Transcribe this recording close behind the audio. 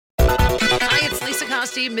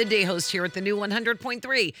Costi, midday host here at the new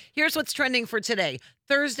 100.3. Here's what's trending for today,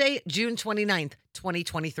 Thursday, June 29th,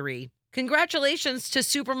 2023. Congratulations to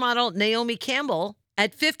supermodel Naomi Campbell.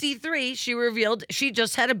 At 53, she revealed she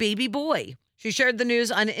just had a baby boy. She shared the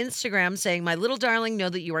news on Instagram saying, "My little darling, know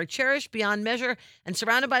that you are cherished beyond measure and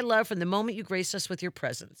surrounded by love from the moment you graced us with your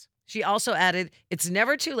presence." She also added, "It's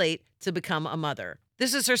never too late to become a mother."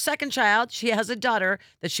 This is her second child. She has a daughter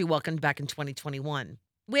that she welcomed back in 2021.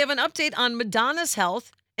 We have an update on Madonna's health.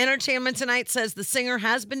 Entertainment Tonight says the singer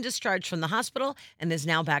has been discharged from the hospital and is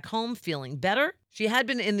now back home feeling better. She had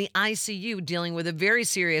been in the ICU dealing with a very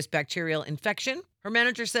serious bacterial infection. Her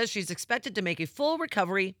manager says she's expected to make a full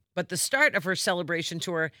recovery, but the start of her celebration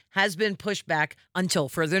tour has been pushed back until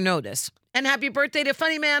further notice. And happy birthday to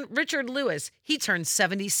funny man Richard Lewis. He turned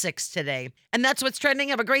 76 today. And that's what's trending.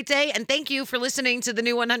 Have a great day, and thank you for listening to the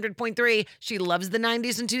new 100.3. She loves the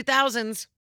 90s and 2000s.